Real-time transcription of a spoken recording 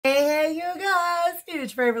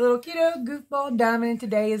It's your favorite little keto goofball diamond, and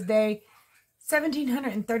today is day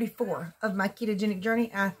 1734 of my ketogenic journey,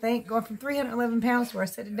 I think, going from 311 pounds to where I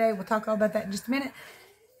sit today. We'll talk all about that in just a minute,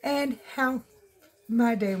 and how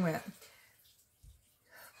my day went.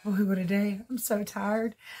 Boy, what a day. I'm so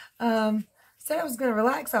tired. Said I was going to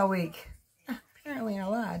relax all week. Apparently I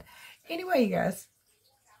lied. Anyway, you guys,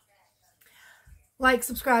 like,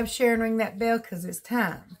 subscribe, share, and ring that bell, because it's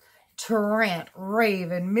time to rant, rave,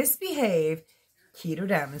 and misbehave keto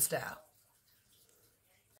diamond style.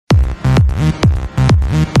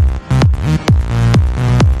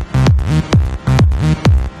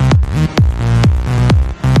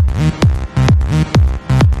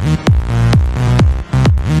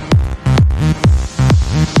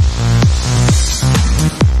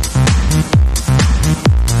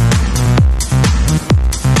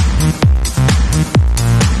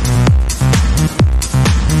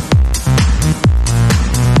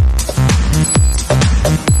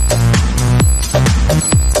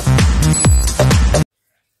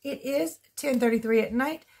 It is 10:33 at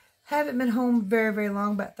night. Haven't been home very, very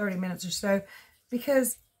long, about 30 minutes or so,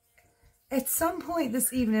 because at some point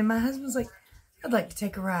this evening, my husband's like, I'd like to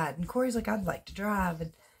take a ride. And Corey's like, I'd like to drive.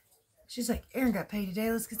 And she's like, Aaron got paid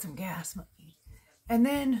today. Let's get some gas money. And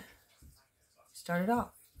then started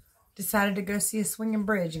off. Decided to go see a swinging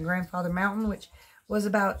bridge in Grandfather Mountain, which was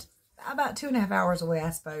about 2.5 hours away, I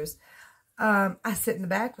suppose. I sit in the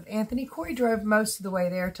back with Anthony. Corey drove most of the way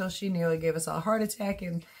there till she nearly gave us all a heart attack,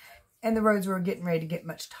 and the roads were getting ready to get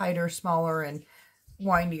much tighter, smaller, and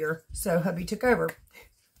windier. So hubby took over.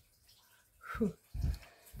 Whew.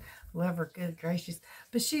 Love her, good gracious.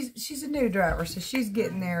 But she's a new driver, so she's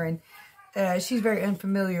getting there, and she's very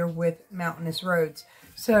unfamiliar with mountainous roads.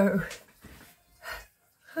 So,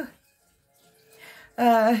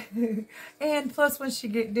 and plus when she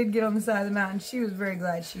did get on the side of the mountain, she was very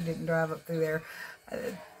glad she didn't drive up through there.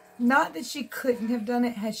 Not that she couldn't have done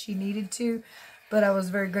it had she needed to, but I was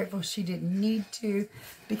very grateful she didn't need to,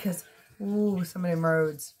 because, ooh, some of them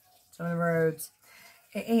roads.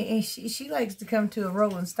 And she likes to come to a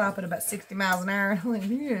rolling stop at about 60 miles an hour. I'm like,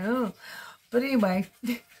 yeah. But anyway,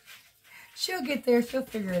 she'll get there. She'll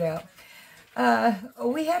figure it out.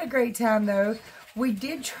 We had a great time, though. We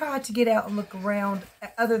did try to get out and look around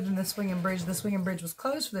other than the swinging bridge. The swinging bridge was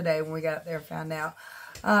closed for the day when we got up there and found out.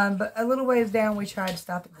 But a little ways down, we tried to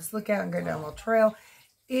stop at this lookout and go down a little trail.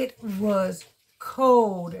 It was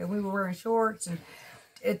cold, and we were wearing shorts and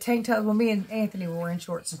tank tops. Well, me and Anthony were wearing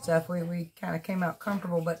shorts and stuff. We kind of came out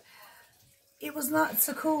comfortable, but it was not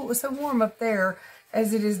so cool. It was so warm up there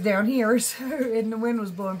as it is down here. So, and the wind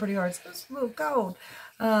was blowing pretty hard, so it was a little cold.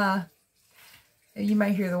 You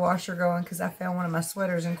may hear the washer going because I found one of my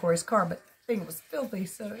sweaters in Corey's car, but the thing was filthy,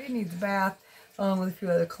 so it needs a bath along with a few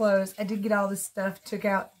other clothes. I did get all this stuff took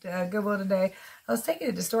out Goodwill today. I was taking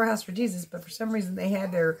it to Storehouse for Jesus, but for some reason they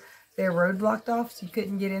had their road blocked off, so you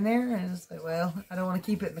couldn't get in there. And it's like, well, I don't want to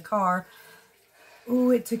keep it in the car.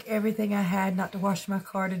 Ooh, it took everything I had not to wash my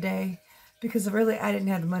car today, because really I didn't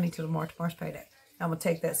have the money till tomorrow's payday. I'm going to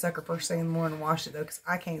take that sucker first thing in the morning and wash it, though, because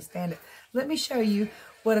I can't stand it. Let me show you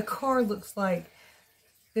what a car looks like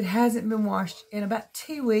that hasn't been washed in about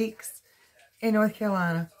 2 weeks in North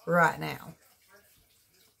Carolina right now.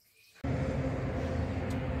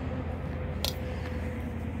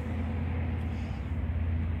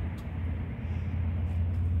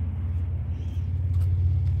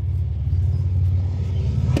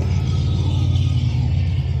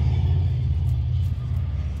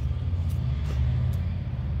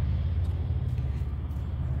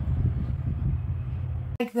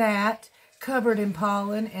 Like that, covered in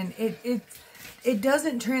pollen, and it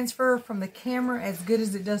doesn't transfer from the camera as good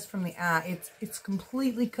as it does from the eye. It's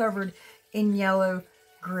completely covered in yellow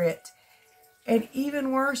grit. And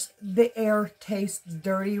even worse, the air tastes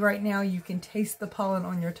dirty right now. You can taste the pollen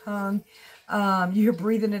on your tongue. You're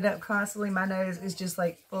breathing it up constantly. My nose is just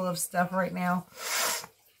like full of stuff right now.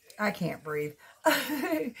 I can't breathe.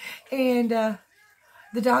 And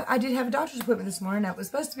I did have a doctor's appointment this morning. That was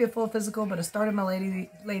supposed to be a full physical, but I started my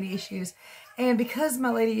lady issues. And because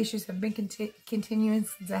my lady issues have been continuing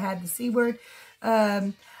since I had the C word,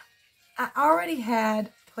 I already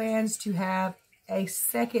had plans to have a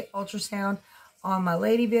second ultrasound on my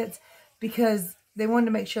lady bits, because they wanted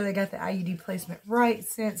to make sure they got the IUD placement right,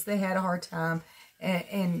 since they had a hard time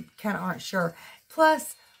and kind of aren't sure.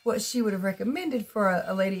 Plus, what she would have recommended for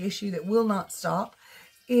a lady issue that will not stop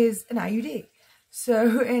is an IUD.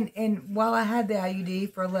 So, and while I had the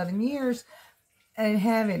IUD for 11 years, I didn't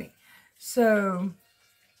have any. So,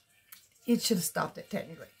 it should have stopped it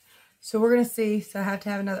technically. So, we're going to see. So, I have to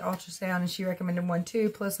have another ultrasound, and she recommended one too.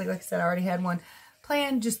 Plus, like I said, I already had one.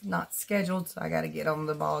 planned, just not scheduled. So I got to get on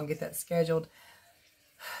the ball and get that scheduled.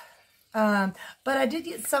 But I did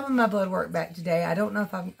get some of my blood work back today. I don't know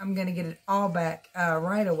if I'm going to get it all back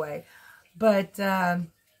right away. But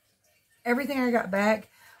everything I got back,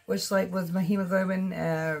 which like was my hemoglobin,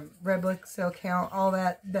 red blood cell count, all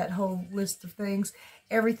that whole list of things,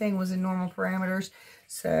 everything was in normal parameters.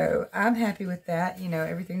 So I'm happy with that. You know,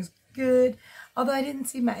 everything's good. Although I didn't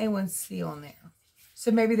see my A1C on there. So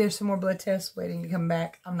maybe there's some more blood tests waiting to come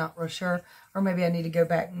back. I'm not real sure. Or maybe I need to go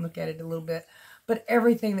back and look at it a little bit. But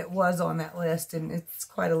everything that was on that list, and it's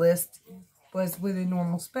quite a list, was within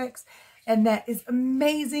normal specs. And that is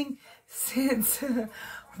amazing, since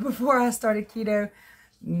before I started keto,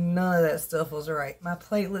 none of that stuff was right. My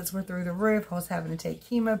platelets were through the roof. I was having to take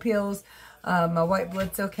chemo pills. My white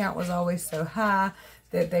blood cell count was always so high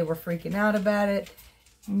that they were freaking out about it.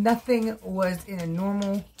 Nothing was in a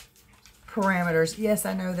normal parameters. Yes,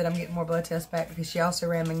 I know that I'm getting more blood tests back because she also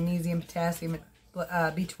ran magnesium, potassium,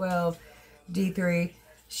 B12, D3.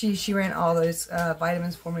 She ran all those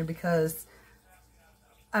vitamins for me because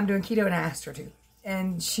I'm doing keto and I asked her to.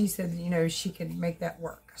 And she said, you know, she could make that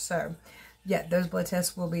work. So, yeah, those blood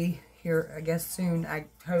tests will be here, I guess, soon, I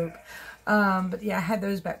hope. But, yeah, I had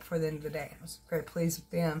those back before the end of the day. I was very pleased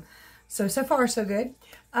with them. So far, so good.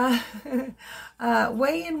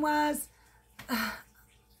 Weigh-in wise,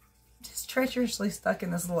 just treacherously stuck in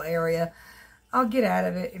this little area. I'll get out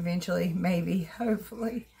of it eventually, maybe,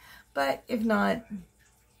 hopefully. But if not,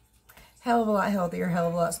 hell of a lot healthier, hell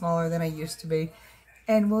of a lot smaller than I used to be.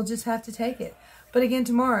 And we'll just have to take it. But again,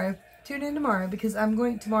 tomorrow, tune in tomorrow, because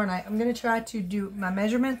tomorrow night, I'm going to try to do my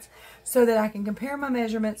measurements so that I can compare my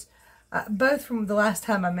measurements, both from the last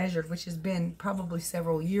time I measured, which has been probably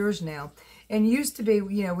several years now. And used to be,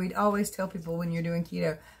 you know, we'd always tell people when you're doing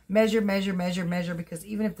keto, measure, measure, measure, measure, because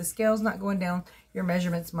even if the scale's not going down, your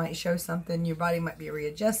measurements might show something. Your body might be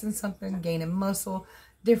readjusting something, gaining muscle,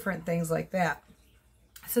 different things like that.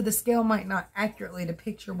 So the scale might not accurately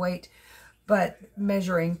depict your weight, but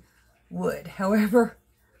measuring would. However,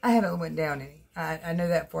 I haven't went down any. I know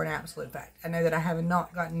that for an absolute fact. I know that I have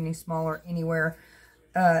not gotten any smaller anywhere,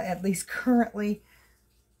 at least currently,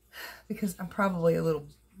 because I'm probably a little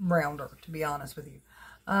rounder, to be honest with you.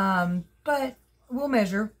 But we'll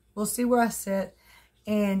measure. We'll see where I sit.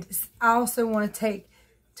 And I also want to take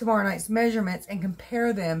tomorrow night's measurements and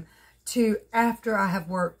compare them to after I have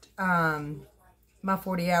worked my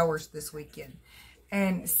 40 hours this weekend.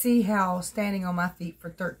 And see how standing on my feet for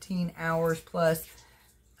 13 hours plus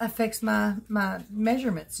affects my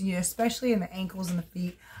measurements. You know, especially in the ankles and the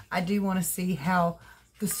feet. I do want to see how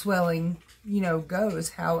the swelling, you know,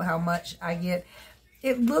 goes. How much I get.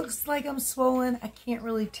 It looks like I'm swollen. I can't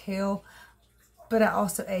really tell. But I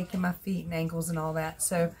also ache in my feet and ankles and all that.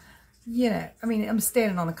 So, you know, I mean, I'm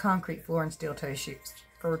standing on a concrete floor in steel toe shoes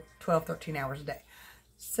for 12, 13 hours a day.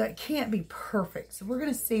 So it can't be perfect. So we're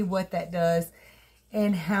going to see what that does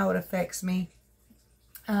and how it affects me.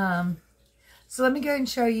 So let me go ahead and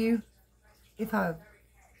show you if I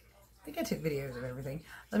think I took videos of everything.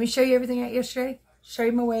 Let me show you everything out yesterday, show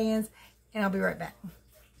you my weigh-ins, and I'll be right back.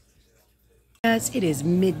 Guys, it is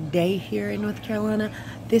midday here in North Carolina.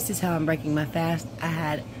 This is how I'm breaking my fast. I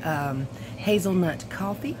had hazelnut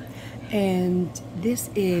coffee, and this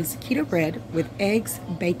is keto bread with eggs,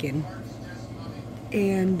 bacon,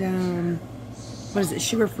 and what is it,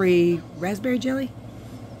 sugar-free raspberry jelly?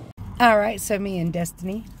 Alright, so me and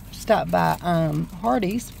Destiny stopped by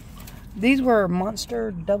Hardee's. These were monster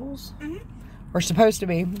doubles. Or supposed to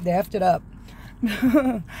be. They effed it up.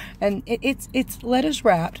 And it's lettuce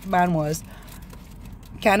wrapped. Mine was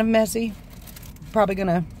kind of messy. Probably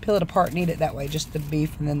gonna peel it apart and eat it that way. Just the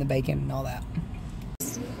beef and then the bacon and all that.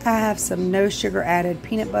 I have some no sugar added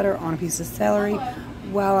peanut butter on a piece of celery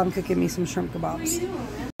while I'm cooking me some shrimp kebabs.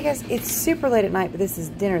 Hey guys, it's super late at night, but this is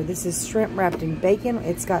dinner. This is shrimp wrapped in bacon.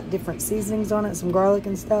 It's got different seasonings on it, some garlic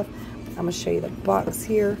and stuff. I'm going to show you the box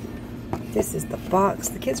here. This is the box.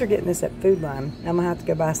 The kids are getting this at Food Line. I'm going to have to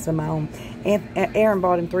go buy some of my own. And Aaron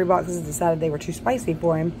bought him 3 boxes and decided they were too spicy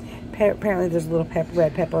for him. Apparently there's a little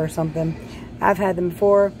red pepper or something. I've had them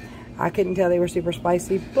before. I couldn't tell they were super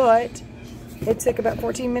spicy, but it took about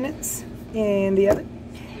 14 minutes in the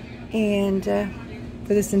oven. And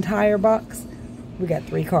for this entire box, we got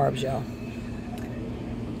 3 carbs, y'all.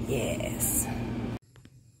 Yes.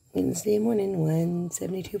 Wednesday morning,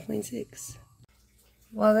 172.6.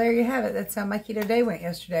 Well, there you have it. That's how my keto day went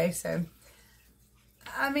yesterday. So,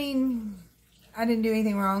 I mean, I didn't do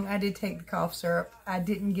anything wrong. I did take the cough syrup. I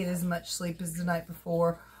didn't get as much sleep as the night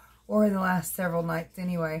before or in the last several nights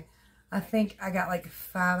anyway. I think I got like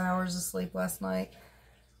 5 hours of sleep last night.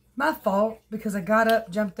 My fault, because I got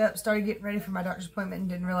up, jumped up, started getting ready for my doctor's appointment and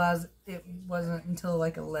didn't realize it wasn't until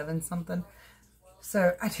like 11 something.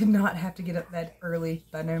 So I did not have to get up that early,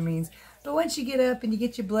 by no means. But once you get up and you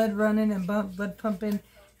get your blood running and blood pumping,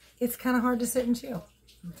 it's kind of hard to sit and chill.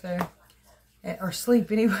 So, or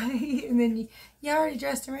sleep anyway. And then you're already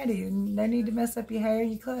dressed and ready. And no need to mess up your hair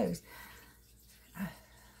and your clothes.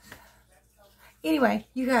 Anyway,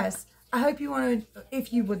 you guys, I hope you want to,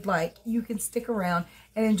 if you would like, you can stick around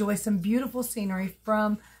and enjoy some beautiful scenery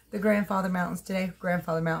from the Grandfather Mountains today.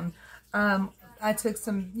 Grandfather Mountain. I took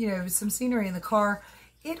some, some scenery in the car.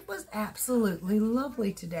 It was absolutely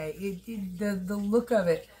lovely today. The look of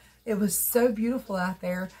it, it was so beautiful out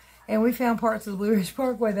there. And we found parts of the Blue Ridge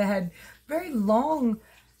Parkway that had very long,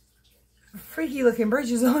 freaky looking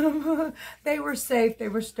bridges on them. They were safe. They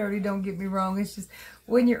were sturdy. Don't get me wrong. It's just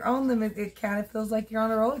when you're on them, it kind of feels like you're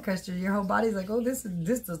on a roller coaster. Your whole body's like, oh, this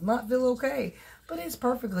does not feel okay. But it's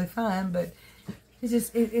perfectly fine. But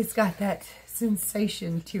it's got that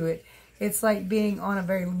sensation to it. It's like being on a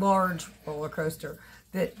very large roller coaster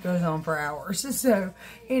that goes on for hours. So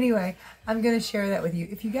anyway, I'm going to share that with you.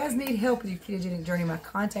 If you guys need help with your ketogenic journey, my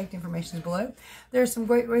contact information is below. There are some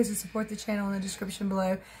great ways to support the channel in the description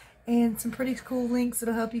below, and some pretty cool links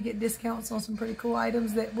that'll help you get discounts on some pretty cool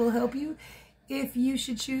items that will help you if you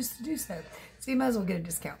should choose to do so. So you might as well get a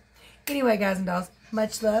discount. Anyway, guys and dolls,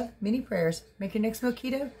 much love, many prayers. Make your next meal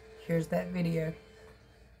keto. Here's that video.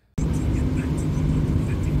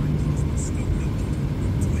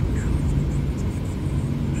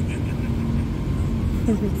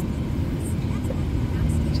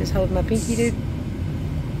 Just hold my pinky, dude.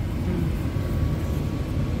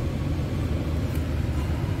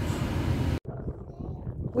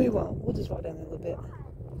 We won't. We'll just walk down there a little bit.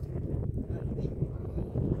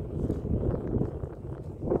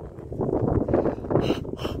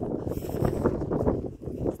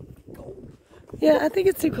 Yeah, I think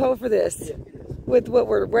it's too cold for this. With what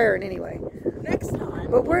we're wearing anyway. Next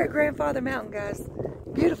time. But we're at Grandfather Mountain, guys.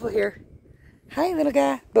 Beautiful here. Hi, little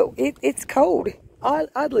guy. But it's cold.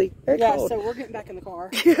 Oddly, very cold. Yeah, so we're getting back in the car.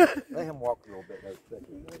 Let him walk a little bit.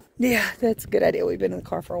 Yeah, that's a good idea. We've been in the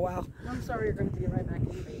car for a while. I'm sorry you're going to get right back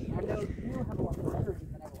in. I know you don't have a lot more energy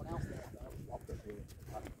than everyone else there.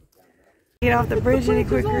 Get off the bridge any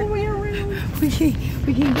quicker. All the way around. We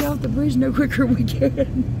can't get off the bridge no quicker than we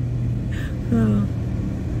can. Oh.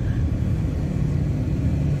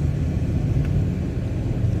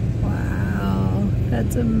 Wow,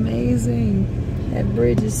 that's amazing. That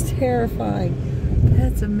bridge is terrifying.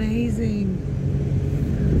 That's amazing.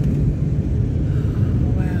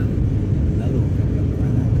 Oh, wow. Another one coming up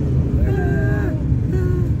around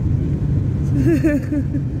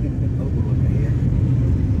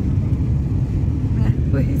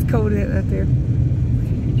Well, it's cold up there.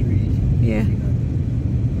 trees. Yeah.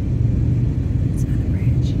 It's on the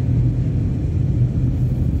bridge.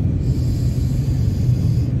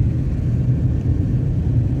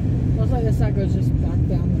 Looks like this side goes just back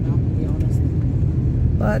down the mountain, to be honest.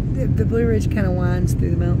 But the Blue Ridge kind of winds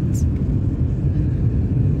through the mountains.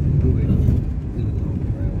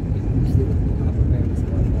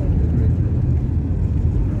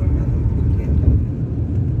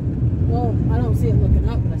 Well, I don't see it looking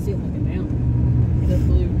up, but I see it looking down. The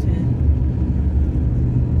blue tint.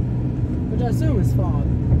 Which I assume is fog.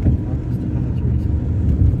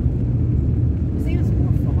 I think it's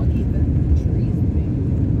more foggy than trees.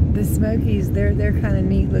 The Smokies, they're kind of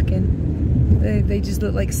neat looking. They just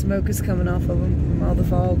look like smoke is coming off of them from all the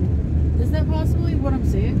fog. Is that possibly what I'm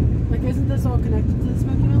seeing? Like, isn't this all connected to the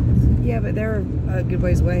Smoky Mountains? Yeah, but they're a good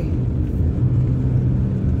ways away.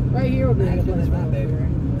 Right here would be a good Actually, place they're not to big. go.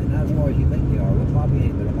 They're not as far as you think they are. We'll probably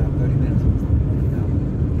ain't but about 30 minutes.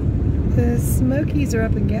 The Smokies are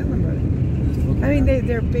up in Gatlinburg. I mean,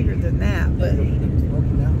 they're bigger than that, but... Smoky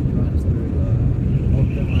Mountains runs through North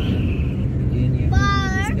Carolina, Virginia,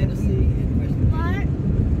 Tennessee, and West Virginia.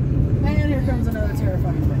 And here comes another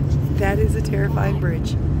terrifying bridge. that is a terrifying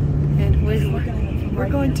bridge. And we're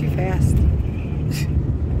going too fast. We're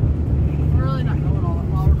really not going all that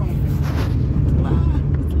well. We're going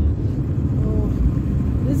oh,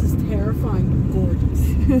 this is terrifying gorgeous.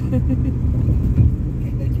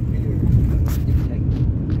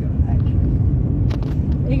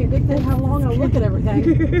 You can dictate how long I look at everything.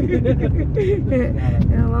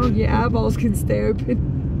 How long your eyeballs can stay open.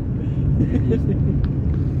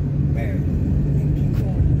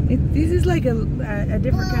 This is like a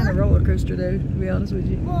different kind of roller coaster, though, to be honest with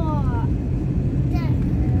you. How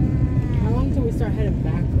long till we start heading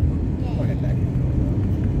back?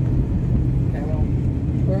 Okay, well,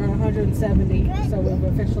 we're on 170, so we've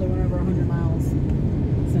officially went over 100 miles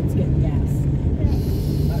since getting gas.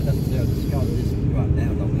 because this dropped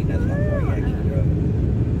down don't mean that's how far you actually drove.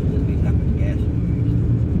 It just means how much gas you used.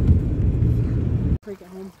 Creek at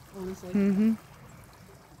home, honestly. Mm-hmm.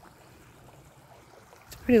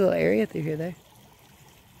 It's a pretty little area through here, though.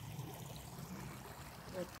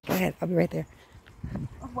 Go ahead, I'll be right there.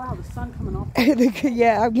 Oh wow, the sun coming off.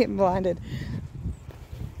 Yeah, I'm getting blinded.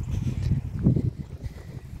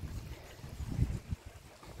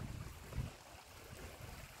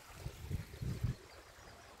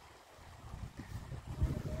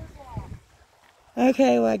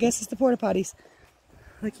 Okay, well, I guess it's the porta potties.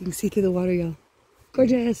 Look, you can see through the water, y'all.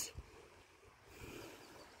 Gorgeous.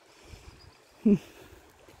 Down,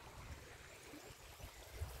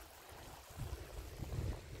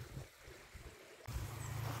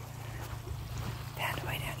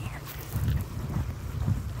 way down here.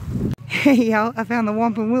 Hey, y'all, I found the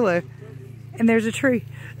Wampum Willow, and there's a tree.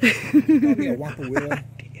 Probably a Wampum Willow.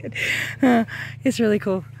 It's really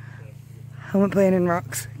cool. I went playing in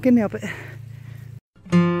rocks. Couldn't help it.